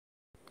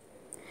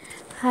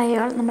Hi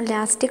all. നമ്മൾ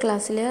last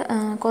ക്ലാസ്സിൽ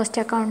cost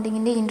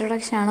അക്കൗണ്ടിങ്ങിൻ്റെ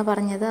ഇൻട്രൊഡക്ഷനാണ്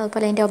പറഞ്ഞത്.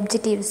 അതുപോലെ അതിൻ്റെ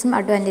ഒബ്ജക്റ്റീവ്സും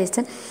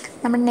അഡ്വാൻറ്റേജസും.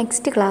 നമ്മുടെ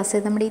നെക്സ്റ്റ് ക്ലാസ്,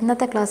 നമ്മുടെ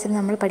ഇന്നത്തെ ക്ലാസ്സിൽ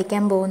നമ്മൾ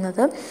പഠിക്കാൻ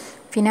പോകുന്നത്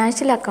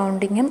ഫിനാൻഷ്യൽ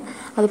അക്കൗണ്ടിങ്ങും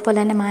അതുപോലെ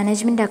തന്നെ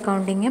മാനേജ്മെൻറ്റ്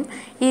അക്കൗണ്ടിങ്ങും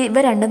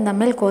ഇവ രണ്ടും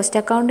തമ്മിൽ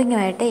കോസ്റ്റ്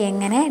അക്കൗണ്ടിങ്ങുമായിട്ട്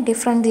എങ്ങനെ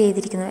ഡിഫറൻറ്റ്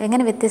ചെയ്തിരിക്കുന്നു,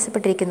 എങ്ങനെ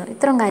വ്യത്യാസപ്പെട്ടിരിക്കുന്നു,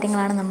 ഇത്തരം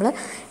കാര്യങ്ങളാണ് നമ്മൾ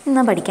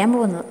ഇന്ന് പഠിക്കാൻ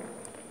പോകുന്നത്.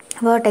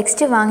 അപ്പോൾ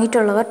ടെക്സ്റ്റ്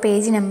വാങ്ങിയിട്ടുള്ളവർ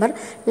പേജ് നമ്പർ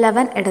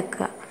 11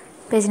 എടുക്കുക.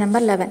 Page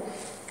number 11.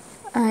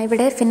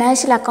 ഇവിടെ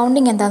ഫിനാൻഷ്യൽ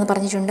അക്കൗണ്ടിങ് എന്താണെന്ന്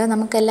പറഞ്ഞിട്ടുണ്ട്.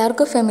 നമുക്ക്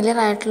എല്ലാവർക്കും ഫെമിലിയർ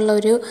ആയിട്ടുള്ള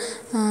ഒരു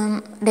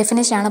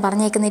ഡെഫിനേഷനാണ്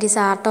പറഞ്ഞേക്കുന്നത്. It is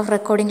art of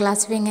recording,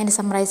 ക്ലാസിഫയിങ് and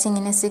summarising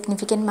in A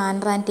significant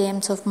manor and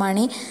terms of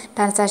money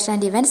transaction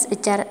and events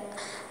which are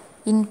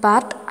in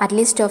part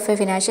at least of A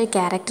financial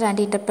character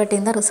and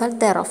interpreting the result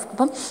there of.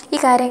 അപ്പം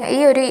ഈ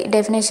ഒരു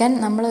definition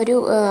നമ്മളൊരു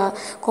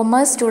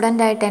commerce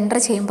സ്റ്റുഡൻ്റായിട്ട് enter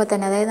ചെയ്യുമ്പോൾ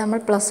തന്നെ, അതായത് നമ്മൾ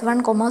 +1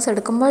 commerce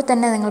എടുക്കുമ്പോൾ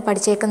തന്നെ നിങ്ങൾ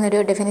പഠിച്ചേക്കുന്ന ഒരു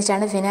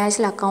ഡെഫിനേഷനാണ്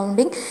ഫിനാൻഷ്യൽ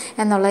അക്കൗണ്ടിങ്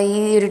എന്നുള്ള ഈ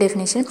ഒരു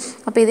ഡെഫിനേഷൻ.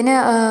 അപ്പോൾ ഇതിന്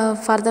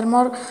ഫർദർ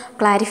മോർ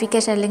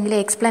ക്ലാരിഫിക്കേഷൻ അല്ലെങ്കിൽ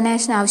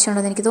എക്സ്പ്ലനേഷൻ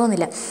ആവശ്യമുണ്ടെന്ന് എനിക്ക്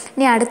തോന്നുന്നില്ല.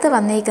 ഇനി അടുത്ത്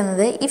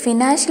വന്നേക്കുന്നത് ഈ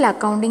ഫിനാൻഷ്യൽ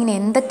അക്കൗണ്ടിങ്ങിന്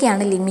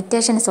എന്തൊക്കെയാണ്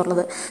ലിമിറ്റേഷൻസ്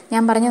ഉള്ളത്.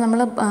 ഞാൻ പറഞ്ഞു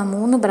നമ്മൾ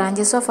 3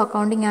 ബ്രാഞ്ചസ് ഓഫ്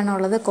അക്കൗണ്ടിങ് ആണ്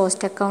ഉള്ളത്: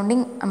 cost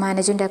accounting,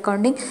 management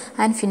accounting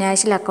and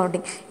financial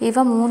accounting.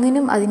 ഇവ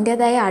മൂന്നിനും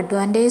അതിൻ്റേതായ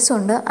അഡ്വാൻറ്റേജസും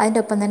ഉണ്ട്, അതിൻ്റെ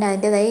ഒപ്പം തന്നെ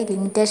അതിൻ്റേതായ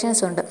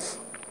ലിമിറ്റേഷൻസും ഉണ്ട്.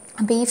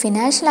 അപ്പോൾ ഈ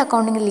ഫിനാൻഷ്യൽ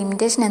അക്കൗണ്ടിങ്ങിൽ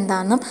ലിമിറ്റേഷൻ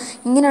എന്താണെന്നും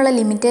ഇങ്ങനെയുള്ള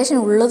ലിമിറ്റേഷൻ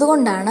ഉള്ളത്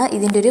കൊണ്ടാണ്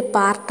ഇതിൻ്റെ ഒരു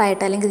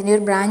പാർട്ടായിട്ട് അല്ലെങ്കിൽ ഇതിൻ്റെ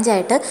ഒരു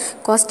ബ്രാഞ്ചായിട്ട്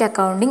കോസ്റ്റ്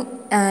അക്കൗണ്ടിങ്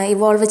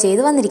ഇവോൾവ്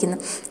ചെയ്ത് വന്നിരിക്കുന്നു.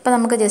 അപ്പോൾ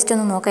നമുക്ക് ജസ്റ്റ്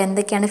ഒന്ന് നോക്കാം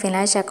എന്തൊക്കെയാണ്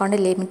ഫിനാൻഷ്യൽ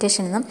അക്കൗണ്ടിങ്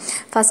ലിമിറ്റേഷൻ എന്നും.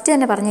 ഫസ്റ്റ്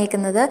തന്നെ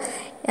പറഞ്ഞേക്കുന്നത്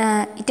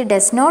it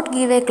does not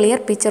give A clear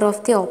picture of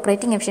the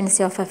operating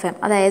efficiency of F M.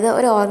 അതായത്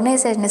ഒരു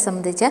ഓർഗനൈസേഷനെ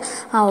സംബന്ധിച്ച്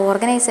ആ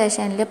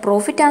ഓർഗനൈസേഷനിൽ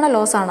പ്രോഫിറ്റ് ആണോ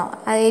ലോസ് ആണോ,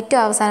 അത്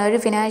ഏറ്റവും അവസാനം ഒരു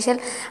ഫിനാൻഷ്യൽ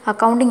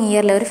അക്കൗണ്ടിങ്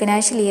ഇയറിൽ, ഒരു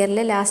ഫിനാൻഷ്യൽ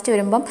ഇയറിൽ ലാസ്റ്റ്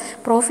വരുമ്പം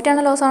പ്രോഫിറ്റ്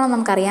ആണോ ലോസ് ആണോ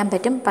നമുക്കറിയാൻ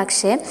പറ്റും.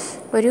 പക്ഷേ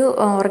ഒരു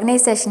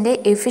ഓർഗനൈസേഷൻ്റെ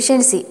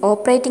എഫിഷ്യൻസി,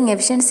 ഓപ്പറേറ്റിംഗ്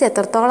എഫിഷ്യൻസി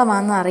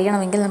എത്രത്തോളമാണെന്ന്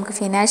അറിയണമെങ്കിൽ നമുക്ക്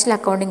ഫിനാൻഷ്യൽ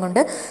അക്കൗണ്ടിങ്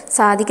കൊണ്ട്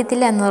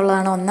സാധിക്കത്തില്ല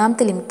എന്നുള്ളതാണ് ഒന്നാമത്തെ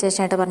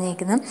ലിമിറ്റേഷൻ ആയിട്ട്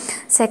പറഞ്ഞേക്കുന്നത്.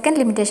 സെക്കൻഡ്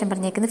ലിമിറ്റേഷൻ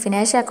പറഞ്ഞേക്കുന്നത്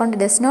financial account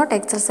does not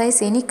exercise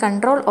any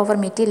control over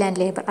material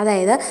and labour.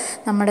 അതായത്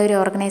നമ്മുടെ ഒരു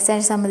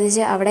ഓർഗനൈസേഷനെ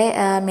സംബന്ധിച്ച് അവിടെ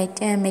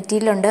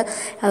മെറ്റീരിയലുണ്ട്,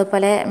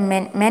 അതുപോലെ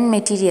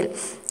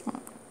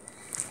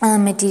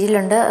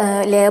മെറ്റീരിയലുണ്ട്,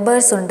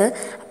 ലേബേഴ്സുണ്ട്.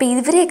 അപ്പോൾ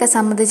ഇവരെയൊക്കെ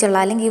സംബന്ധിച്ചുള്ള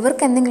അല്ലെങ്കിൽ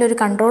ഇവർക്ക് എന്തെങ്കിലും ഒരു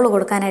കൺട്രോൾ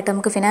കൊടുക്കാനായിട്ട്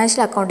നമുക്ക്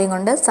ഫിനാൻഷ്യൽ അക്കൗണ്ടിങ്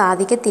കൊണ്ട്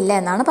സാധിക്കത്തില്ല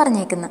എന്നാണ്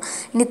പറഞ്ഞേക്കുന്നത്.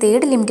 ഇനി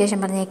തേർഡ് ലിമിറ്റേഷൻ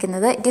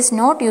പറഞ്ഞേക്കുന്നത് it is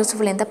not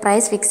useful in the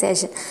price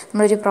fixation.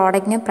 നമ്മളൊരു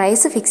പ്രോഡക്റ്റിന്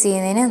പ്രൈസ് ഫിക്സ്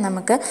ചെയ്യുന്നതിന്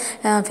നമുക്ക്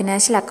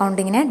ഫിനാൻഷ്യൽ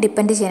അക്കൗണ്ടിങ്ങിനെ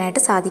ഡിപ്പെൻഡ്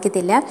ചെയ്യാനായിട്ട്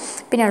സാധിക്കത്തില്ല.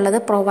 പിന്നെ ഉള്ളത്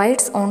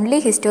പ്രൊവൈഡ്സ് ഓൺലി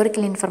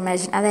ഹിസ്റ്റോറിക്കൽ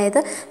ഇൻഫർമേഷൻ. അതായത്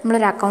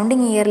നമ്മളൊരു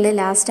അക്കൗണ്ടിങ് ഇയറിൽ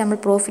ലാസ്റ്റ് നമ്മൾ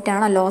പ്രോഫിറ്റ്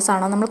ആണോ ലോസ്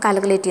ആണോ നമ്മൾ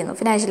കാൽക്കുലേറ്റ് ചെയ്യുന്നു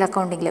ഫിനാൻഷ്യൽ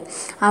അക്കൗണ്ടിങ്ങിൽ.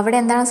 അവിടെ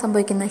എന്താണ്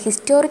സംഭവിക്കുന്നത്?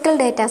 ഹിസ്റ്റോറിക്കൽ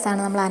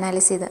ഡേറ്റാസാണ് നമ്മൾ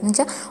അനാലിസ് ചെയ്തത്. എന്ന്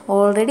വെച്ചാൽ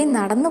ഓൾറെഡി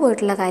നടന്നു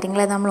പോയിട്ടുള്ള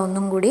കാര്യങ്ങളെ നമ്മൾ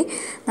ഒന്നും കൂടി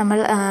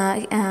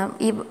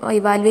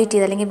ഇവാലുവേറ്റ്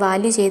ചെയ്ത് അല്ലെങ്കിൽ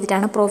വാല്യൂ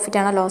ചെയ്തിട്ടാണ് പ്രോഫിറ്റ്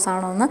ആണോ ലോസ്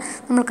ആണോ എന്ന്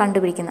നമ്മൾ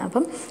കണ്ടുപിടിക്കുന്നത്.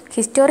 അപ്പം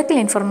ഹിസ്റ്റോറിക്കൽ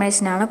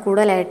ഇൻഫർമേഷനാണ്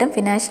കൂടുതലായിട്ടും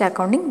ഫിനാൻഷ്യൽ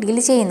അക്കൗണ്ടിങ് ഡീൽ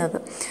ചെയ്യുന്നത്.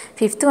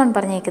 ഫിഫ്ത്ത് വൺ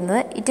പറഞ്ഞേക്കുന്നത്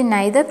it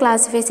neither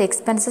classifies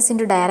expenses in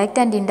to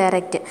direct and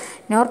indirect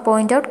nor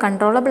point out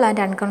controllable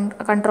and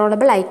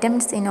uncontrollable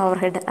items in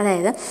overhead.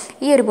 അതായത്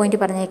ഈ ഒരു പോയിന്റ്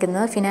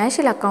പറഞ്ഞേക്കുന്നത്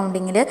ഫിനാൻഷ്യൽ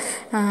അക്കൗണ്ടിങ്ങിൽ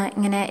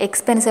ഇങ്ങനെ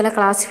എക്സ്പെൻസുകളെ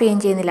ക്ലാസിഫൈ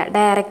ചെയ്യുന്നില്ല.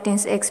 ഡയറക്റ്റ്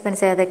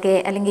എക്സ്പെൻസ് ഏതൊക്കെ,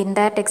 അല്ലെങ്കിൽ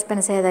ഇൻഡയറക്റ്റ്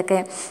എക്സ്പെൻസ് ഏതൊക്കെ,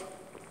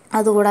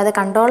 അതുകൂടാതെ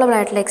കൺട്രോളബിൾ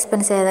ആയിട്ടുള്ള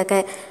എക്സ്പെൻസ് ഏതൊക്കെ,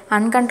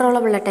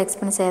 അൺകൺട്രോളബിൾ ആയിട്ട്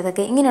എക്സ്പെൻസ്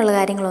ഏതൊക്കെ, ഇങ്ങനെയുള്ള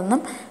കാര്യങ്ങളൊന്നും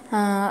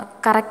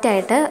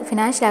കറക്റ്റായിട്ട്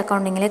ഫിനാൻഷ്യൽ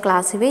അക്കൗണ്ടിങ്ങിൽ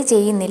ക്ലാസിഫൈ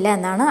ചെയ്യുന്നില്ല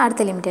എന്നാണ്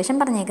അടുത്ത ലിമിറ്റേഷൻ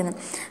പറഞ്ഞേക്കുന്നത്.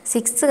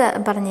 സിക്സ്ത്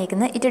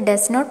പറഞ്ഞേക്കുന്നത് it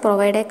does not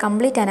provide A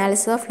complete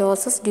analysis of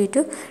losses due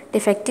to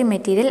defective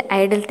material,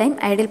 idle time,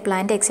 idle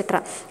plant etcetera.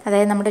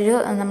 അതായത്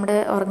നമ്മുടെ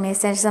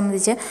ഓർഗനൈസേഷനെ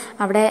സംബന്ധിച്ച്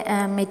അവിടെ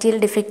മെറ്റീരിയൽ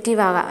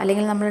ഡിഫക്റ്റീവ് ആകാം,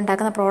 അല്ലെങ്കിൽ നമ്മൾ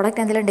ഉണ്ടാക്കുന്ന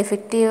പ്രോഡക്റ്റ് എന്തെങ്കിലും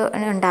ഡിഫക്റ്റീവ്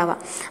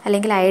ഉണ്ടാവാം,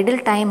 അല്ലെങ്കിൽ ഐഡിൽ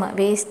ടൈം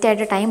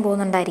വേസ്റ്റായിട്ട് ടൈം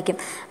പോകുന്നുണ്ടായിരിക്കും,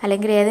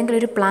 അല്ലെങ്കിൽ ഏതെങ്കിലും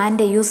ഒരു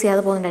പ്ലാന്റ് യൂസ്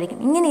ചെയ്യാതെ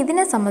പോകുന്നുണ്ടായിരിക്കും. ഇങ്ങനെ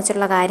ഇതിനെ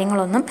സംബന്ധിച്ചുള്ള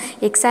കാര്യങ്ങളൊന്നും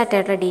എക്സാക്റ്റ്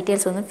ആയിട്ടുള്ള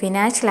ഡീറ്റെയിൽസ് ഒന്നും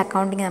ഫിനാൻഷ്യൽ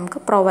അക്കൗണ്ടിങ് നമുക്ക്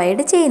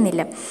പ്രൊവൈഡ്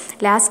ചെയ്യുന്നില്ല.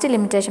 ലാസ്റ്റ്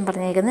ലിമിറ്റേഷൻ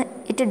പറഞ്ഞിരിക്കുന്നത്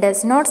it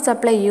does not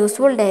supply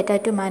useful data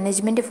to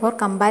management four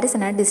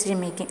comparison and decision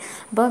making.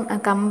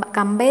 അപ്പം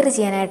കമ്പയർ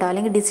ചെയ്യാനായിട്ടോ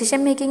അല്ലെങ്കിൽ ഡിസിഷൻ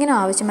മേക്കിങ്ങിനോ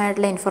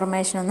ആവശ്യമായിട്ടുള്ള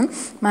ഇൻഫർമേഷനൊന്നും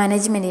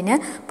മാനേജ്മെൻറ്റിന്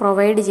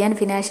പ്രൊവൈഡ് ചെയ്യാൻ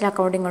ഫിനാൻഷ്യൽ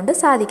അക്കൗണ്ടിങ് കൊണ്ട്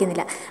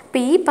സാധിക്കുന്നില്ല.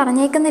 അപ്പോൾ ഈ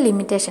പറഞ്ഞേക്കുന്ന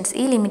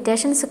ഈ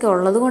ലിമിറ്റേഷൻസ് ഒക്കെ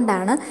ഉള്ളത്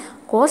കൊണ്ടാണ്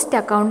കോസ്റ്റ്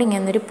അക്കൗണ്ടിങ്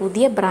എന്നൊരു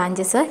പുതിയ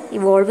ബ്രാഞ്ചസ്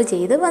ഇവോൾവ്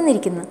ചെയ്ത്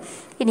വന്നിരിക്കുന്നത്.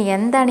 ഇനി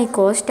എന്താണ് ഈ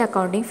കോസ്റ്റ്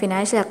അക്കൗണ്ടിങ്,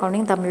 ഫിനാൻഷ്യൽ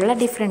അക്കൗണ്ടിങ് തമ്മിലുള്ള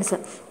ഡിഫറൻസ്?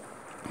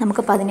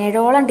 നമുക്ക്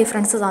 17ഓളം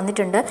ഡിഫറൻസ്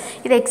തന്നിട്ടുണ്ട്.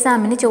 ഇത്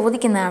എക്സാമിന്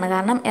ചോദിക്കുന്നതാണ്.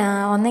 കാരണം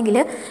ഒന്നെങ്കിൽ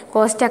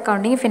കോസ്റ്റ്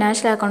അക്കൗണ്ടിങ്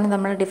ഫിനാൻഷ്യൽ അക്കൗണ്ടിങ്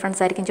തമ്മിലുള്ള ഡിഫറൻസ്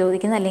ആയിരിക്കും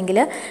ചോദിക്കുന്നത്, അല്ലെങ്കിൽ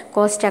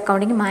കോസ്റ്റ്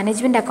അക്കൗണ്ടിങ്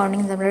മാനേജ്മെൻറ്റ്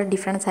അക്കൗണ്ടിങ് തമ്മിലുള്ള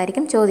ഡിഫറൻസ്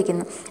ആയിരിക്കും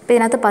ചോദിക്കുന്നത്. അപ്പോൾ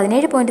ഇതിനകത്ത്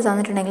 17 പോയിന്റ്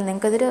തന്നിട്ടുണ്ടെങ്കിൽ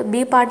നിങ്ങൾക്കതൊരു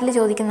ബി പാർട്ടിൽ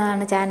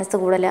ചോദിക്കുന്നതാണ് ചാൻസ്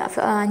കൂടുതൽ,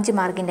 5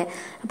 മാർക്കിൻ്റെ.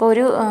 അപ്പോൾ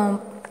ഒരു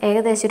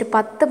ഏകദേശം ഒരു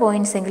 10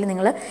 പോയിൻറ്റ്സ് എങ്കിലും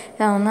നിങ്ങൾ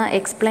ഒന്ന്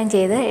എക്സ്പ്ലെയിൻ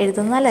ചെയ്ത്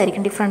എഴുതുന്നത്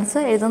നല്ലതായിരിക്കും, ഡിഫറൻസ്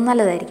എഴുതുന്നത്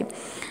നല്ലതായിരിക്കും.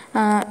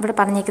 ഇവിടെ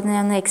പറഞ്ഞേക്കുന്നത്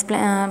ഞാൻ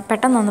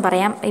പെട്ടെന്നൊന്ന്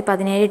പറയാം ഈ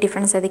 17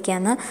 ഡിഫറൻസ്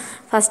ഏതൊക്കെയാണെന്ന്.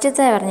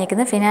 ഫസ്റ്റത്തെ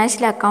പറഞ്ഞേക്കുന്നത്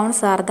financial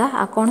accounts are the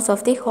accounts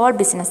of the whole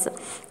business,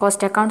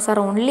 cost accounts are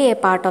only A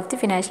part of the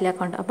financial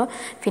account. അപ്പോൾ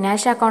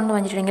ഫിനാൻഷ്യൽ അക്കൗണ്ട് എന്ന്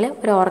പറഞ്ഞിട്ടുണ്ടെങ്കിൽ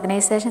ഒരു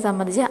ഓർഗനൈസേഷനെ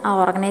സംബന്ധിച്ച് ആ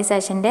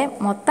ഓർഗനൈസേഷൻ്റെ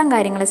മൊത്തം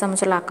കാര്യങ്ങളെ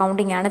സംബന്ധിച്ചുള്ള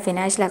അക്കൗണ്ടിങ് ആണ്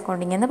ഫിനാൻഷ്യൽ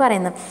അക്കൗണ്ടിങ് എന്ന്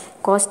പറയുന്നത്.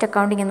 കോസ്റ്റ്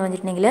അക്കൗണ്ടിങ് എന്ന്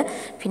പറഞ്ഞിട്ടുണ്ടെങ്കിൽ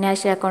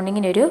ഫിനാൻഷ്യൽ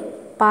അക്കൗണ്ടിങ്ങിനൊരു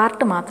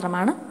പാർട്ട്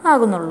മാത്രമാണ്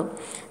ആകുന്നുള്ളൂ.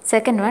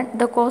 Second one,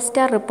 the cost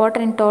are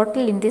reported in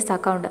total in this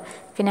account.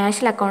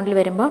 Financial അക്കൗണ്ടിൽ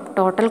വരുമ്പോൾ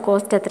ടോട്ടൽ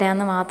കോസ്റ്റ്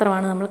എത്രയാണെന്ന്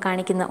മാത്രമാണ് നമ്മൾ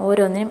കാണിക്കുന്നത്.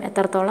 ഓരോന്നിനും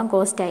എത്രത്തോളം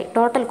കോസ്റ്റായി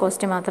ടോട്ടൽ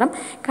കോസ്റ്റ് മാത്രം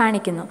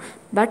കാണിക്കുന്നു.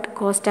 ബട്ട്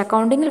കോസ്റ്റ്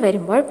അക്കൗണ്ടിങ്ങിൽ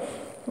വരുമ്പോൾ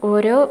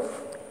ഓരോ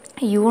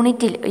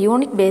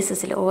യൂണിറ്റ്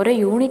ബേസിസിൽ ഓരോ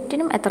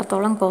യൂണിറ്റിനും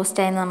എത്രത്തോളം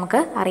കോസ്റ്റായെന്ന് നമുക്ക്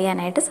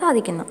അറിയാനായിട്ട്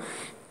സാധിക്കുന്നു.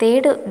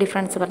 തേർഡ്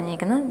ഡിഫറൻസ്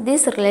പറഞ്ഞിരിക്കുന്നത്,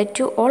 this relate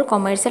to all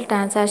commercial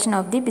transaction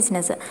of the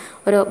business.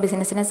 ഒരു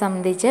ബിസിനസ്സിനെ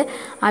സംബന്ധിച്ച്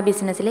ആ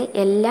ബിസിനസ്സിലെ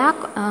എല്ലാ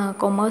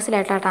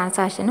കൊമേഴ്സ്യലായിട്ടുള്ള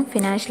ട്രാൻസാക്ഷനും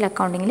ഫിനാൻഷ്യൽ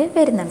അക്കൗണ്ടിങ്ങിൽ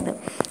വരുന്നുണ്ട്.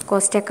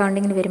 കോസ്റ്റ്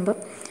അക്കൗണ്ടിങ്ങിൽ വരുമ്പോൾ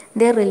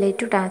ദേ relate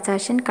to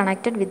transaction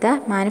connected with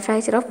the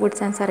manufacture of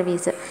goods and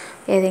service.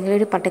 ഏതെങ്കിലും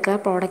ഒരു പർട്ടിക്കുലർ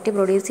പ്രോഡക്റ്റ്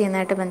പ്രൊഡ്യൂസ്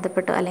ചെയ്യുന്നതായിട്ട്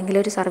ബന്ധപ്പെട്ട് അല്ലെങ്കിൽ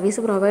ഒരു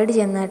സർവീസ് പ്രൊവൈഡ്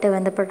ചെയ്യുന്നതായിട്ട്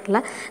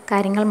ബന്ധപ്പെട്ടുള്ള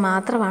കാര്യങ്ങൾ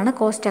മാത്രമാണ്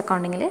കോസ്റ്റ്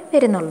അക്കൗണ്ടിങ്ങിൽ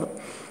വരുന്നുള്ളൂ.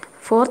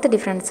 Fourth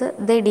difference,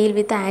 they deal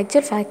with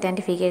actual fact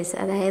and figures.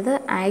 അതായത്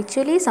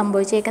ആക്ച്വലി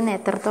സംഭവിച്ചേക്കുന്ന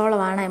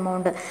എത്രത്തോളമാണ്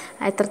എമൗണ്ട്,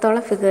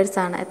 എത്രത്തോളം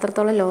ഫിഗേഴ്സാണ്,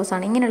 എത്രത്തോളം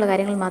ലോസാണ്, ഇങ്ങനെയുള്ള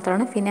കാര്യങ്ങൾ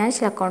മാത്രമാണ്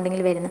ഫിനാൻഷ്യൽ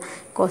അക്കൗണ്ടിങ്ങിൽ വരുന്നത്.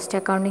 കോസ്റ്റ്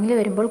അക്കൗണ്ടിങ്ങിൽ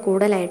വരുമ്പോൾ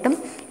കൂടുതലായിട്ടും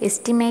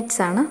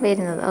എസ്റ്റിമേറ്റ്സ് ആണ്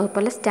വരുന്നത്.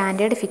 അതുപോലെ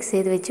സ്റ്റാൻഡേർഡ് ഫിക്സ്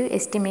ചെയ്ത് വെച്ച്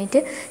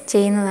എസ്റ്റിമേറ്റ്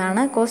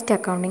ചെയ്യുന്നതാണ് കോസ്റ്റ്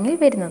അക്കൗണ്ടിങ്ങിൽ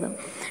വരുന്നത്.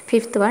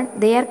 Fifth one,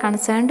 they are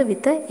concerned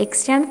with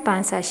external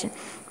transaction.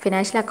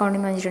 Financial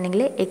accounting എന്ന്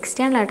വെച്ചിട്ടുണ്ടെങ്കിൽ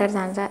എക്സ്റ്റേണൽ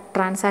ആയിട്ടുള്ള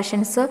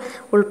ട്രാൻസാക്ഷൻസ്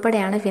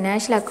ഉൾപ്പെടെയാണ്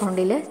ഫിനാൻഷ്യൽ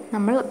അക്കൗണ്ടിൽ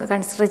നമ്മൾ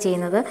കൺസിഡർ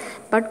ചെയ്യുന്നത്.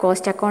 ബട്ട്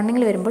കോസ്റ്റ്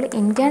അക്കൗണ്ടിങ്ങിൽ വരുമ്പോൾ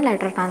ഇൻറ്റേണൽ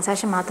ആയിട്ടുള്ള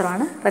ട്രാൻസാക്ഷൻ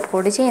മാത്രമാണ്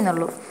റെക്കോർഡ്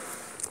ചെയ്യുന്നുള്ളൂ.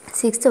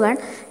 Sixth one,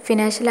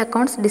 financial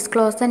accounts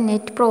disclose the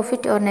net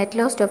profit or net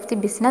loss of the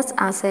business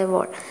as A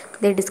wall.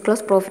 They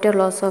disclose profit or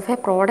loss of A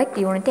product,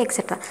 unit,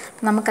 etcetera.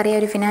 നമുക്കറിയാം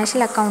ഒരു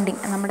financial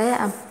accounting, നമ്മുടെ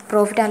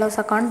profit and loss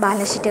account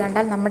balance sheet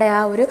കണ്ടാൽ നമ്മുടെ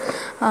ആ ഒരു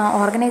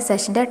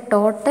ഓർഗനൈസേഷൻ്റെ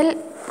total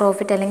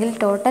profit അല്ലെങ്കിൽ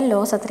total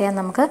loss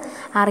എത്രയാണെന്ന് നമുക്ക്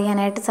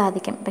അറിയാനായിട്ട്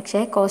സാധിക്കും. പക്ഷേ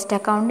കോസ്റ്റ്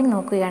അക്കൗണ്ടിങ്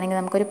നോക്കുകയാണെങ്കിൽ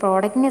നമുക്കൊരു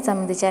പ്രോഡക്റ്റിനെ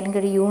സംബന്ധിച്ച് അല്ലെങ്കിൽ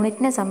ഒരു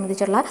യൂണിറ്റിനെ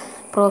സംബന്ധിച്ചുള്ള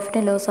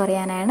പ്രോഫിറ്റും ലോസും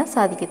അറിയാനാണ്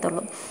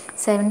സാധിക്കത്തുള്ളൂ.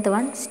 Seventh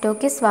one,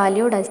 stock is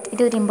valued at.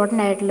 ഇതൊരു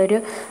ഇമ്പോർട്ടൻ്റ് ആയിട്ടുള്ളൊരു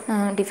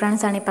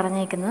ഡിഫറൻസ് ആണ് ഈ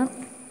പറഞ്ഞിരിക്കുന്നത്.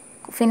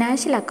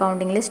 ഫിനാൻഷ്യൽ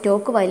അക്കൗണ്ടിങ്ങിൽ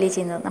സ്റ്റോക്ക് വാല്യൂ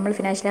ചെയ്യുന്നത്, നമ്മൾ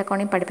ഫിനാൻഷ്യൽ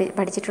അക്കൗണ്ടിങ്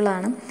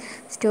പഠിച്ചിട്ടുള്ളതാണ്.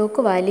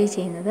 സ്റ്റോക്ക് വാല്യൂ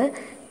ചെയ്യുന്നത്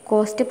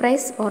cost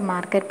price or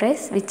market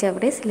price which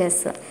ever is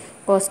less.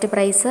 Cost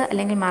price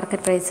അല്ലെങ്കിൽ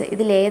മാർക്കറ്റ് പ്രൈസ്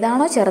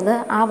ഇതിലേതാണോ ചെറുത്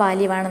ആ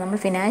വാല്യൂവാണ് നമ്മൾ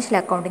ഫിനാൻഷ്യൽ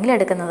അക്കൗണ്ടിങ്ങിൽ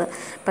എടുക്കുന്നത്.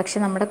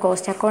 പക്ഷേ നമ്മുടെ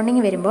കോസ്റ്റ്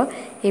അക്കൗണ്ടിങ് വരുമ്പോൾ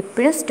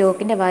എപ്പോഴും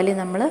സ്റ്റോക്കിൻ്റെ വാല്യൂ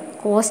നമ്മൾ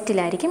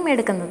കോസ്റ്റിലായിരിക്കും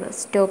എടുക്കുന്നത്.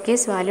 Stock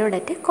is valued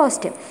at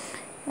cost.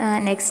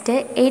 Next,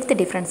 eighth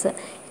difference,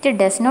 it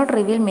does not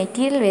reveal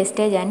material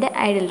wastage and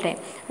idle time.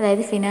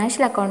 അതായത്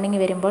ഫിനാൻഷ്യൽ അക്കൗണ്ടിങ്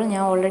വരുമ്പോൾ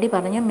ഞാൻ ഓൾറെഡി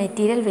പറഞ്ഞു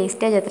മെറ്റീരിയൽ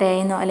വേസ്റ്റേജ്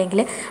എത്രയായിരുന്നോ അല്ലെങ്കിൽ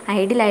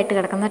ഐഡിലായിട്ട്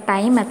കിടക്കുന്ന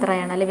ടൈം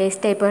എത്രയാണ് അല്ലെങ്കിൽ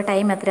വേസ്റ്റ് ആയിപ്പോയ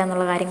ടൈം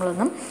എത്രയാണെന്നുള്ള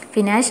കാര്യങ്ങളൊന്നും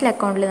ഫിനാൻഷ്യൽ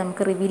അക്കൗണ്ടിൽ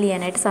നമുക്ക് റിവീൽ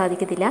ചെയ്യാനായിട്ട്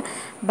സാധിക്കത്തില്ല.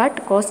 ബട്ട്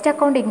കോസ്റ്റ്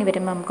അക്കൗണ്ടിങ്ങിന്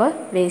വരുമ്പോൾ നമുക്ക്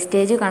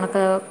വേസ്റ്റേജ്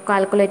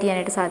കാൽക്കുലേറ്റ്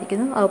ചെയ്യാനായിട്ട്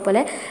സാധിക്കുന്നു.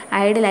 അതുപോലെ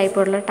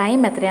ഐഡിലായിപ്പോയുള്ള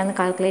ടൈം എത്രയാണെന്ന്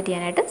കാൽക്കുലേറ്റ്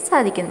ചെയ്യാനായിട്ട്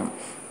സാധിക്കുന്നു.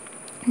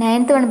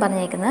 നയൻത്ത് വൺ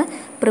പറഞ്ഞേക്കുന്നത്,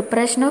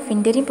 preparation of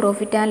interim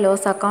profit and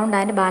loss account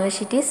and balance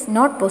sheet is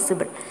not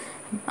possible.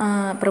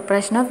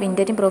 Preparation of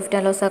interim profit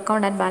and loss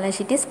account and balance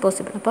sheet is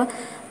possible. അപ്പോൾ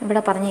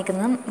ഇവിടെ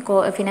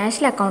പറഞ്ഞേക്കുന്നത്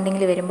ഫിനാൻഷ്യൽ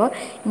അക്കൗണ്ടിങ്ങിൽ വരുമ്പോൾ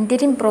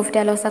interim profit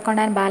and loss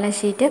account and balance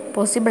sheet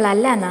possible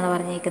അല്ല എന്നാണ്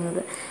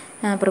പറഞ്ഞേക്കുന്നത്.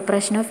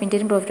 Preparation of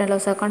interim profit and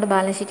loss account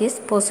balance sheet is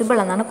possible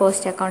എന്നാണ്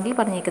cost അക്കൗണ്ടിൽ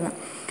പറഞ്ഞേക്കുന്നത്.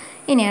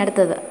 ഇനി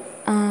അടുത്തത്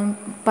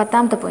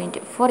 10ാമത്തെ point,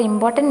 four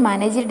important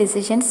manager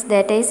decisions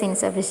data is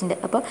insufficient.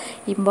 അപ്പോൾ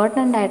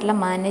ഇമ്പോർട്ടൻ്റ് ആയിട്ടുള്ള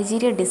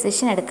മാനേജീരിയൽ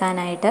ഡിസിഷൻ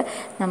എടുക്കാനായിട്ട്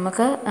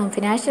നമുക്ക്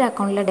ഫിനാൻഷ്യൽ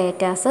അക്കൗണ്ടിലെ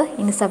ഡേറ്റാസ്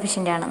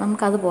ഇൻസഫിഷ്യൻ്റ് ആണ്,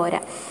 നമുക്കത്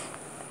പോരാ.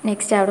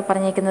 നെക്സ്റ്റ് അവിടെ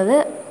പറഞ്ഞേക്കുന്നത്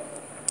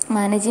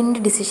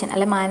മാനേജ്മെൻറ്റ് ഡിസിഷൻ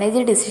അല്ലെ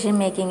മാനേജർ ഡിസിഷൻ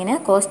മേക്കിങ്ങിന്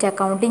കോസ്റ്റ്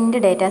അക്കൗണ്ടിങ്ങിൻ്റെ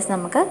ഡേറ്റാസ്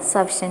നമുക്ക്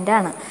സഫിഷ്യൻ്റ്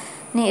ആണ്.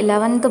 ഇനി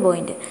 11th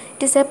point,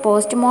 it is A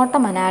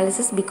postmortem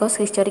analysis because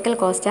historical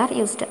cost are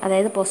used.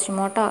 അതായത്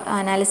പോസ്റ്റ്മോർട്ടം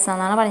അനാലിസിസ്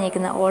എന്നാണ്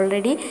പറഞ്ഞേക്കുന്നത്.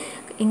 ഓൾറെഡി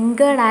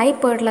ഇൻകേർഡായി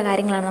പോയിട്ടുള്ള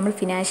കാര്യങ്ങളാണ് നമ്മൾ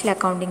ഫിനാൻഷ്യൽ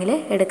അക്കൗണ്ടിങ്ങിൽ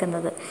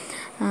എടുക്കുന്നത്.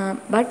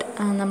 ബട്ട്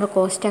നമ്മൾ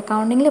കോസ്റ്റ്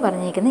അക്കൗണ്ടിങ്ങിൽ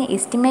പറഞ്ഞേക്കുന്നത്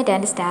estimate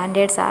and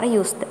standards are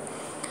used.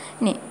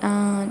 ഇനി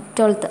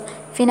 12th,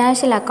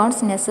 financial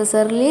accounts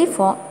necessarily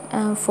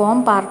form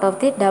part of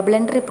the double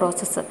entry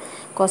process.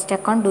 Cost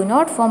account do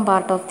not form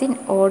part of the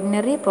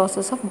ordinary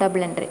process of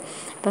double entry.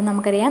 അപ്പം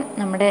നമുക്കറിയാം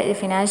നമ്മുടെ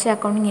financial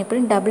accounting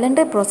എപ്പോഴും double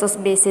entry process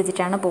base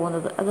ചെയ്തിട്ടാണ്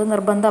പോകുന്നത്, അത്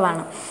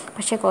നിർബന്ധമാണ്.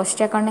 പക്ഷേ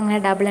കോസ്റ്റ് അക്കൗണ്ടിങ്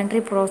ഇങ്ങനെ ഡബിൾ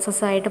എൻട്രി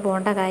പ്രോസസ്സായിട്ട്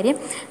പോകേണ്ട കാര്യം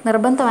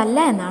നിർബന്ധമല്ല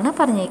എന്നാണ്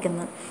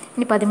പറഞ്ഞേക്കുന്നത്.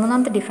 ഇനി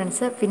 13ാമത്തെ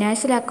difference,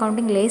 financial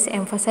accounting lace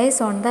emphasise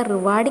on the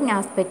rewarding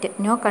aspect,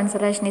 no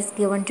consideration is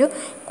given to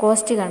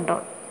cost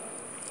control.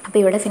 അപ്പോൾ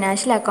ഇവിടെ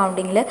ഫിനാൻഷ്യൽ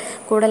അക്കൗണ്ടിങ്ങിൽ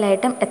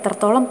കൂടുതലായിട്ടും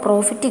എത്രത്തോളം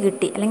പ്രോഫിറ്റ്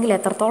കിട്ടി അല്ലെങ്കിൽ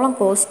എത്രത്തോളം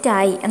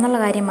കോസ്റ്റായി എന്നുള്ള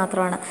കാര്യം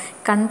മാത്രമാണ്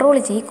കൺട്രോൾ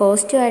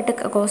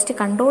കോസ്റ്റ്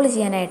കൺട്രോൾ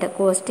ചെയ്യാനായിട്ട്.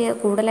 കോസ്റ്റ്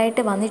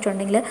കൂടുതലായിട്ട്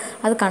വന്നിട്ടുണ്ടെങ്കിൽ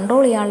അത്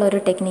കൺട്രോൾ ചെയ്യാനുള്ള ഒരു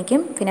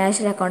ടെക്നിക്കും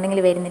ഫിനാൻഷ്യൽ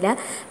അക്കൗണ്ടിങ്ങിൽ വരുന്നില്ല.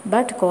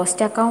 ബട്ട്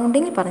കോസ്റ്റ്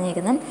അക്കൗണ്ടിങ്ങിൽ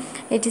പറഞ്ഞിരിക്കുന്നത്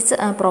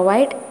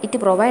it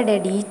provide A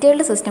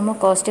detailed system of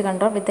cost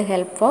control with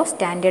help of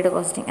standard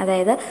costing.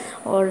 അതായത്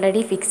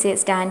ഓൾറെഡി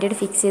സ്റ്റാൻഡേർഡ്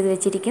ഫിക്സ് ചെയ്ത്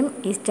വെച്ചിരിക്കും.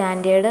 ഈ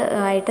സ്റ്റാൻഡേർഡ്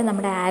ആയിട്ട്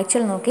നമ്മുടെ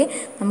ആക്ച്വൽ നോക്കി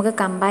നമുക്ക്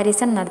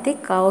കമ്പാരിസൺ നടത്തി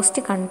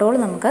കോസ്റ്റ് കൺട്രോൾ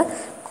നമുക്ക്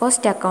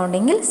കോസ്റ്റ്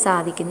അക്കൗണ്ടിങ്ങിൽ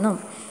സാധിക്കുന്നു.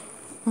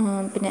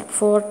 പിന്നെ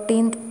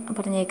 14th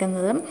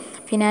പറഞ്ഞേക്കുന്നത്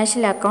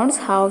financial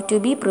accounts how to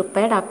be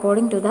prepared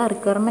according to the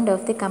requirement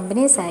of the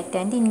companies act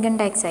and income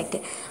tax act.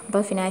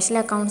 അപ്പോൾ ഫിനാൻഷ്യൽ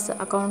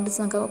അക്കൗണ്ട്സ്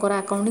നമുക്ക് കുറേ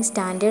അക്കൗണ്ടിങ്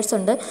സ്റ്റാൻഡേർഡ്സ്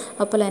ഉണ്ട്.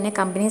 അതുപോലെ തന്നെ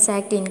companies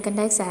act, income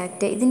tax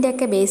act,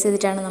 ഇതിൻ്റെയൊക്കെ ബേസ്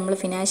ചെയ്തിട്ടാണ് നമ്മൾ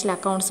ഫിനാൻഷ്യൽ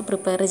അക്കൗണ്ട്സ്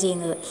പ്രിപ്പയർ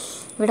ചെയ്യുന്നത്.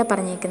 ഇവിടെ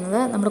പറഞ്ഞേക്കുന്നത്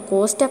നമ്മുടെ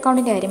കോസ്റ്റ്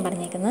അക്കൗണ്ടിൻ്റെ കാര്യം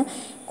പറഞ്ഞേക്കുന്നത്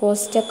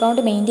കോസ്റ്റ്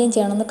അക്കൗണ്ട് മെയിൻറ്റെയിൻ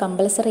ചെയ്യണമെന്ന്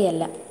കമ്പൽസറി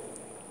അല്ല.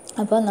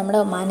 അപ്പോൾ നമ്മുടെ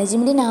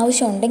മാനേജ്മെൻറ്റിന്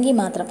ആവശ്യം ഉണ്ടെങ്കിൽ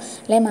മാത്രം,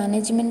 അല്ലെങ്കിൽ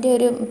മാനേജ്മെൻറ്റ്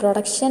ഒരു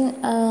പ്രൊഡക്ഷൻ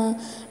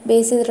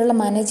ബേസ് ചെയ്തിട്ടുള്ള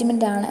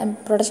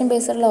പ്രൊഡക്ഷൻ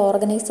ബേസ് ചെയ്തിട്ടുള്ള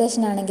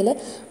ഓർഗനൈസേഷൻ ആണെങ്കിൽ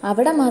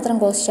അവിടെ മാത്രം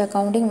കോസ്റ്റ്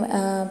അക്കൗണ്ടിങ്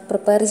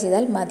പ്രിപ്പയർ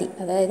ചെയ്താൽ മതി.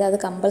 അതായത് അത്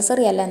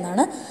കമ്പൽസറി അല്ല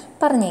എന്നാണ്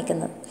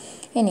പറഞ്ഞേക്കുന്നത്.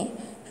 ഇനി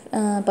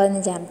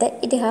 15ാമത്തെ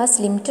it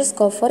has limited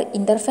scope for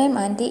ഇൻ്റർഫേം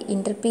and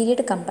inter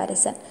period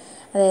comparison.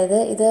 അതായത്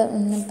ഇത്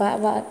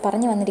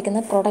പറഞ്ഞു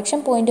വന്നിരിക്കുന്നത് പ്രൊഡക്ഷൻ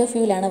പോയിൻ്റ് ഓഫ്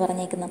വ്യൂവിലാണ്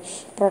പറഞ്ഞേക്കുന്നത്.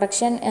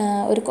 പ്രൊഡക്ഷൻ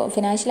ഒരു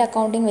ഫിനാൻഷ്യൽ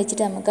അക്കൗണ്ടിങ്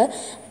വെച്ചിട്ട് നമുക്ക്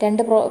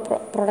രണ്ട്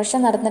പ്രൊഡക്ഷൻ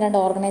നടത്തുന്ന രണ്ട്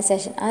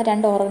ഓർഗനൈസേഷൻ, ആ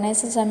രണ്ട്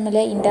ഓർഗനൈസേഷൻ തമ്മിൽ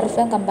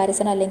ഇൻ്റർഫേം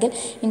കമ്പാരിസണോ അല്ലെങ്കിൽ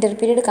ഇൻ്റർ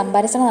പീരിയഡ്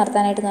കമ്പാരിസണോ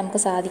നടത്താനായിട്ട്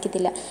നമുക്ക്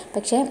സാധിക്കത്തില്ല.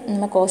 പക്ഷേ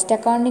നമ്മൾ കോസ്റ്റ്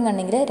അക്കൗണ്ടിങ്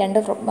ഉണ്ടെങ്കിൽ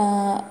രണ്ട്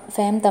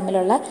ഫേം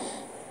തമ്മിലുള്ള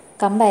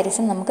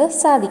കമ്പാരിസൺ നമുക്ക്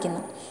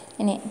സാധിക്കുന്നു.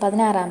 ഇനി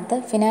 16ാമത്തെ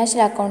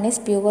financial account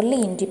is purely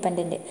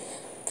independent.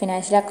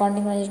 Financial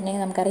accounting എന്ന്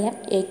വെച്ചിട്ടുണ്ടെങ്കിൽ നമുക്കറിയാം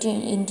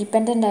ഏറ്റവും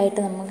ഇൻഡിപെൻഡൻ്റ് ആയിട്ട്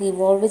നമുക്ക്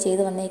ഇവോൾവ്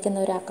ചെയ്ത് വന്നിരിക്കുന്ന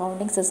ഒരു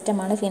അക്കൗണ്ടിങ്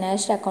സിസ്റ്റമാണ്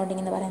ഫിനാൻഷ്യൽ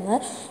അക്കൗണ്ടിങ് എന്ന് പറയുന്നത്.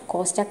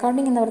 കോസ്റ്റ്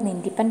അക്കൗണ്ടിങ് എന്ന് പറയുന്നത്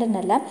ഇൻഡിപെൻഡൻ്റ്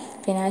അല്ല,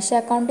 ഫിനാൻഷ്യൽ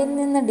അക്കൗണ്ടിൽ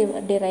നിന്ന്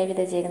ഡിറൈവ്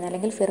ചെയ്ത് ചെയ്യുന്നത്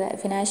അല്ലെങ്കിൽ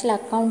ഫിനാൻഷ്യൽ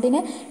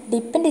അക്കൗണ്ടിനെ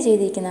ഡിപ്പെൻഡ്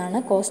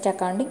ചെയ്തിരിക്കുന്നതാണ് കോസ്റ്റ്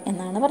അക്കൗണ്ടിങ്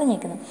എന്നാണ്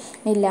പറഞ്ഞിരിക്കുന്നത്.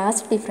 ഈ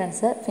last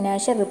difference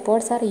financial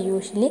reports are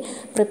usually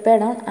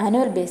prepared on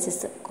annual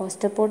basis.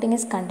 Cost reporting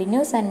is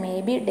continuous and may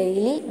be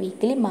daily,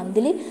 weekly,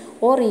 monthly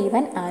or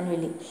even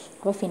annually.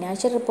 അപ്പോൾ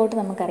ഫിനാൻഷ്യൽ റിപ്പോർട്ട്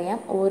നമുക്കറിയാം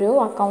ഓരോ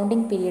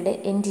അക്കൗണ്ടിങ് പീരീഡ്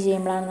എൻഡ്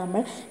ചെയ്യുമ്പോഴാണ്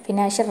നമ്മൾ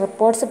financial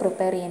reports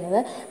prepare ചെയ്യുന്നത്.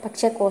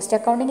 പക്ഷേ cost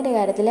അക്കൗണ്ടിങ്ങിൻ്റെ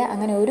കാര്യത്തിൽ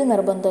അങ്ങനെ ഒരു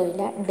നിർബന്ധവും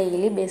ഇല്ല.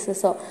 ഡെയിലി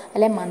ബേസിസോ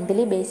അല്ലെങ്കിൽ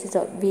മന്ത്ലി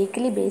ബേസിസോ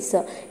വീക്ക്ലി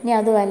ബേസിസോ ഇനി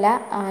അതുമല്ല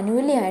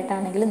ആനുവലി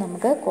ആയിട്ടാണെങ്കിലും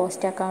നമുക്ക്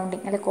കോസ്റ്റ്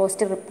അക്കൗണ്ടിങ് അല്ലെങ്കിൽ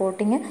കോസ്റ്റ്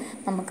റിപ്പോർട്ടിങ്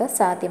നമുക്ക്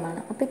സാധ്യമാണ്.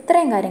 അപ്പോൾ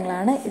ഇത്രയും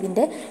കാര്യങ്ങളാണ്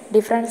ഇതിൻ്റെ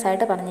ഡിഫറൻസ്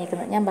ആയിട്ട്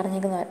പറഞ്ഞേക്കുന്നത്. ഞാൻ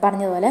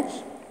പറഞ്ഞതുപോലെ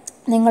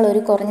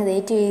നിങ്ങളൊരു കുറഞ്ഞത്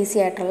ഏറ്റവും ഈസി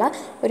ആയിട്ടുള്ള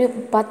ഒരു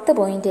 10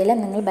 പോയിൻറ്റെല്ലാം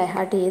നിങ്ങൾ ബൈ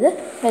ഹാർട്ട് ചെയ്ത്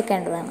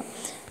വെക്കേണ്ടതാണ്.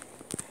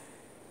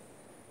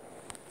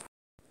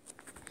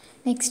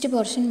 Next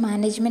portion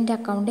management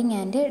accounting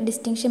and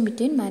distinction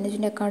between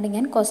management accounting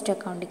and cost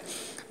accounting.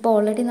 അപ്പോൾ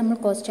ഓൾറെഡി നമ്മൾ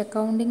കോസ്റ്റ്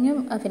അക്കൗണ്ടിങ്ങും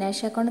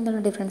ഫിനാൻഷ്യൽ അക്കൗണ്ടിങ്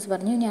തമ്മിലുള്ള ഡിഫറൻസ്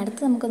പറഞ്ഞു. ഇനി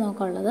അടുത്ത് നമുക്ക്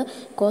നോക്കാനുള്ളത്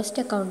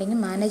കോസ്റ്റ് അക്കൗണ്ടിങ്ങും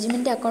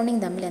മാനേജ്മെൻറ്റ്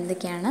അക്കൗണ്ടിങ് തമ്മിൽ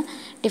എന്തൊക്കെയാണ്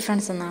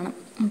ഡിഫറൻസ് എന്നാണ്.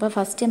 അപ്പോൾ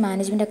ഫസ്റ്റ്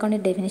മാനേജ്മെൻറ്റ്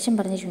അക്കൗണ്ടിങ് ഡെഫിനിഷൻ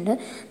പറഞ്ഞിട്ടുണ്ട്.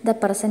 The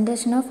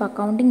presentation of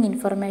accounting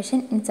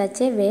information in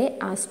such a way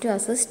as to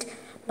assist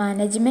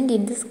management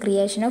in this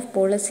creation of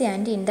policy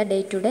and in the day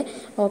to day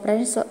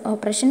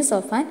operations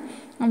of an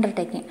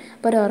undertaking.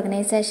 അപ്പോൾ ഒരു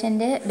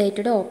ഓർഗനൈസേഷൻ്റെ day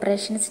to day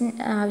ഓപ്പറേഷൻസിന്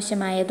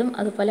ആവശ്യമായതും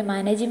അതുപോലെ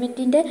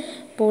മാനേജ്മെൻറ്റിൻ്റെ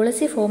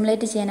policy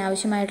formulate ചെയ്യാൻ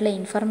ആവശ്യമായിട്ടുള്ള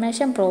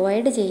information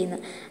provide ചെയ്യുന്ന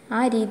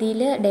ആ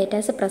രീതിയിൽ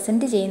datas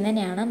present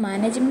ചെയ്യുന്നതിനെയാണ്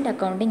management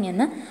accounting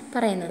എന്ന്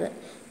പറയുന്നത്.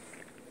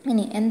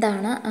 ഇനി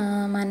എന്താണ്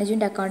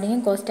മാനേജ്മെൻറ്റ്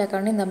അക്കൗണ്ടിങ്ങും കോസ്റ്റ്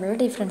അക്കൗണ്ടിങ്ങും തമ്മിലുള്ള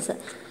difference?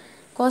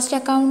 Cost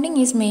accounting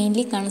is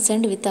mainly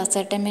concerned with the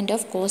ascertainment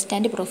of cost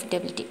and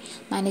profitability.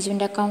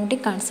 Management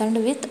accounting concerned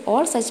with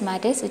all such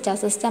matters which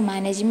assist the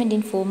management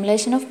in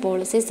formulation of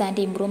policies and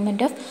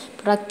improvement of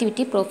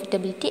productivity,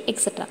 profitability,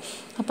 etc.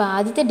 അപ്പോൾ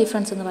ആദ്യത്തെ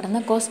difference എന്ന്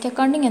പറയുന്നത് cost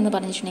accounting എന്ന്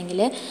പറഞ്ഞിട്ടുണ്ടെങ്കിൽ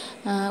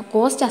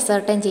cost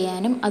ascertain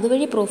ചെയ്യാനും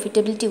അതുവഴി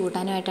profitability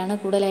കൂട്ടാനുമായിട്ടാണ്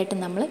കൂടുതലായിട്ടും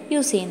നമ്മൾ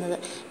യൂസ് ചെയ്യുന്നത്.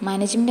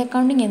 മാനേജ്മെൻറ്റ്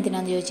അക്കൗണ്ടിങ്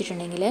എന്തിനാണെന്ന്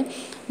ചോദിച്ചിട്ടുണ്ടെങ്കിൽ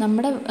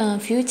നമ്മുടെ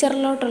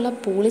ഫ്യൂച്ചറിലോട്ടുള്ള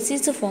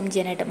പോളിസീസ് ഫോം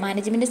ചെയ്യാനായിട്ട്,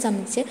 മാനേജ്മെൻറ്റ്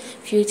സംബന്ധിച്ച്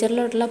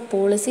ഫ്യൂച്ചറിലോട്ടുള്ള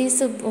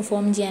പോളിസീസ്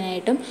ഫോം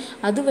ചെയ്യാനായിട്ടും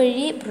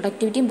അതുവഴി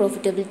പ്രൊഡക്ടിവിറ്റിയും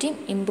പ്രോഫിറ്റബിലിറ്റിയും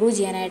ഇമ്പ്രൂവ്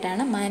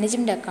ചെയ്യാനായിട്ടാണ്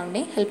മാനേജ്മെൻറ്റ്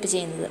അക്കൗണ്ടിങ് ഹെൽപ്പ്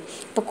ചെയ്യുന്നത്.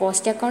 ഇപ്പോൾ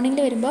കോസ്റ്റ്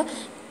അക്കൗണ്ടിങ്ങിൽ വരുമ്പോൾ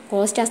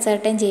കോസ്റ്റ്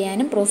അസർട്ടൈൻ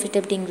ചെയ്യാനും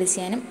പ്രോഫിറ്റബിലിറ്റി ഇൻക്രീസ്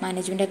ചെയ്യാനും,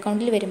 മാനേജ്മെൻറ്റ്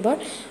അക്കൗണ്ടിൽ വരുമ്പോൾ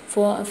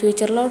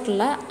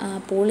ഫ്യൂച്ചറിലോട്ടുള്ള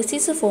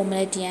പോളിസീസ്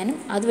ഫോർമുലേറ്റ് ചെയ്യാനും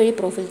അതുവഴി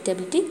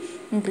പ്രോഫിറ്റബിലിറ്റി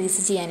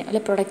ഇൻക്രീസ് ചെയ്യാനും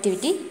അല്ലെ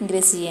പ്രൊഡക്ടിവിറ്റി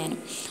ഇൻക്രീസ്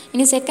ചെയ്യാനും.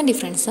 ഇനി second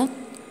difference,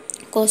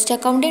 cost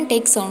accounting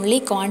takes only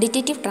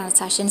quantitative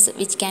transactions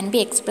which can be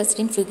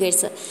expressed in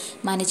figures.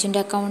 Management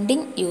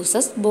accounting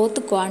uses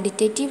both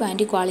quantitative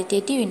and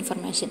qualitative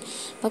information.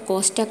 അപ്പോൾ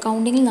കോസ്റ്റ്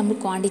അക്കൗണ്ടിങ്ങിൽ നമ്മൾ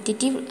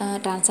ക്വാണ്ടിറ്റേറ്റീവ്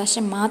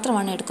ട്രാൻസാക്ഷൻ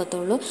മാത്രമാണ്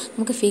എടുക്കത്തുള്ളൂ.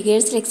 നമുക്ക്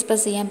ഫിഗേഴ്സിൽ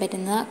എക്സ്പ്രസ് ചെയ്യാൻ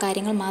പറ്റുന്ന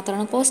കാര്യങ്ങൾ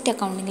മാത്രമാണ് കോസ്റ്റ്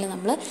അക്കൗണ്ടിങ്ങിൽ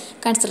നമ്മൾ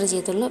കൺസിഡർ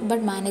ചെയ്യത്തുള്ളൂ.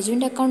 ബട്ട്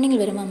മാനേജ്മെൻറ്റ്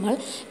അക്കൗണ്ടിങ്ങിൽ വരുമ്പോൾ നമ്മൾ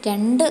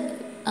രണ്ട്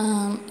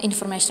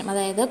ഇൻഫർമേഷൻ,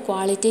 അതായത്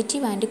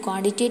ക്വാളിറ്റേറ്റീവ് ആൻഡ്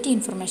ക്വാണ്ടിറ്റേറ്റീവ്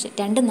ഇൻഫർമേഷൻ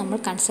രണ്ടും നമ്മൾ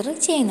കൺസിഡർ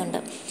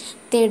ചെയ്യുന്നുണ്ട്.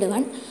 Third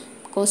one,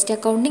 cost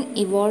accounting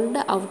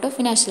evolved out of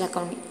financial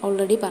accounting.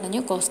 Already പറഞ്ഞു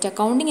കോസ്റ്റ്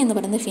അക്കൗണ്ടിങ് എന്ന്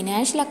പറയുന്നത്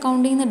ഫിനാൻഷ്യൽ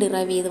അക്കൗണ്ടിങ്ങിൽ നിന്ന്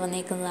ഡിറൈവ് ചെയ്ത്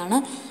വന്നിരിക്കുന്നതാണ്.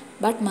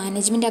 ബട്ട്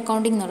മാനേജ്മെൻറ്റ്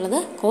അക്കൗണ്ടിങ് എന്നുള്ളത്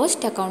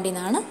കോസ്റ്റ് അക്കൗണ്ടിൽ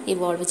നിന്നാണ്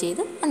ഇവോൾവ്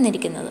ചെയ്ത്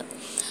വന്നിരിക്കുന്നത്.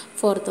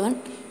 Fourth one,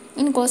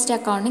 in cost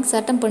accounting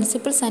certain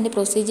principles and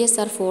procedures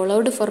are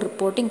followed four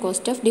reporting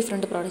cost of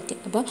different product.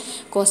 അപ്പോൾ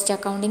കോസ്റ്റ്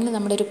അക്കൗണ്ടിങ്ങിൽ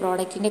നമ്മുടെ ഒരു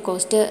പ്രോഡക്റ്റിൻ്റെ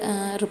കോസ്റ്റ്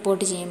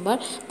റിപ്പോർട്ട് ചെയ്യുമ്പോൾ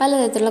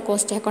പലതരത്തിലുള്ള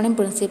കോസ്റ്റ് അക്കൗണ്ടിങ്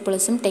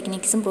പ്രിൻസിപ്പിൾസും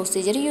ടെക്നിക്സും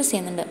പ്രൊസീജിയർ യൂസ്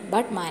ചെയ്യുന്നുണ്ട്.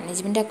 ബട്ട്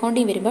മാനേജ്മെൻറ്റ്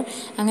അക്കൗണ്ടിങ് വരുമ്പോൾ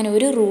അങ്ങനെ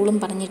ഒരു റൂളും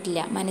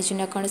പറഞ്ഞിട്ടില്ല.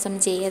 മാനേജ്മെൻറ്റ് അക്കൗണ്ടിനെ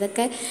സംബന്ധിച്ച്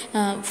ഏതൊക്കെ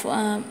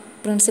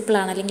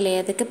പ്രിൻസിപ്പിളാണ് അല്ലെങ്കിൽ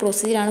ഏതൊക്കെ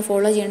പ്രൊസീജിയറാണ്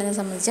ഫോളോ ചെയ്യേണ്ടതെന്ന്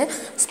സംബന്ധിച്ച്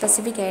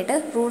സ്പെസിഫിക് ആയിട്ട്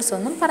റൂൾസ്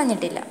ഒന്നും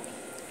പറഞ്ഞിട്ടില്ല.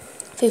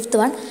 Fifth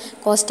one,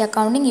 cost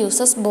accounting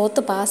uses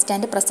both past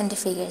and present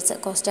figures.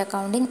 Cost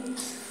accounting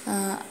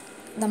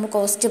നമ്മൾ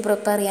കോസ്റ്റ്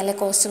പ്രിപ്പയർ ചെയ്യാൻ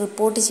അല്ലെങ്കിൽ കോസ്റ്റ്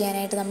റിപ്പോർട്ട്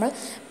ചെയ്യാനായിട്ട് നമ്മൾ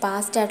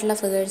പാസ്റ്റ് ആയിട്ടുള്ള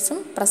ഫിഗേഴ്സും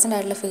പ്രസൻ്റ്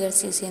ആയിട്ടുള്ള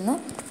ഫിഗേഴ്സ് യൂസ് ചെയ്യുന്നു.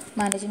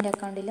 മാനേജ്മെൻറ്റ്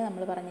അക്കൗണ്ടിൽ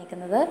നമ്മൾ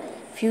പറഞ്ഞേക്കുന്നത്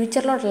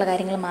ഫ്യൂച്ചറിലോട്ടുള്ള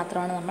കാര്യങ്ങൾ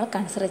മാത്രമാണ് നമ്മൾ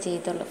കൺസിഡർ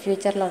ചെയ്യത്തുള്ളൂ.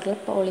 ഫ്യൂച്ചറിലോട്ടുള്ള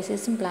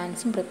പോളിസീസും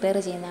പ്ലാൻസും പ്രിപ്പയർ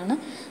ചെയ്യുന്നതാണ്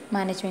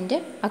മാനേജ്മെൻറ്റ്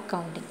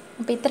അക്കൗണ്ടിങ്.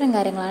 അപ്പോൾ ഇത്തരം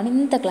കാര്യങ്ങളാണ്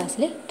ഇന്നത്തെ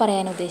ക്ലാസ്സിൽ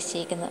പറയാൻ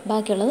ഉദ്ദേശിച്ചിരിക്കുന്നത്.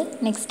 ബാക്കിയുള്ളത്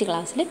നെക്സ്റ്റ്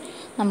ക്ലാസ്സിൽ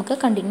നമുക്ക്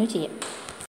കണ്ടിന്യൂ ചെയ്യാം.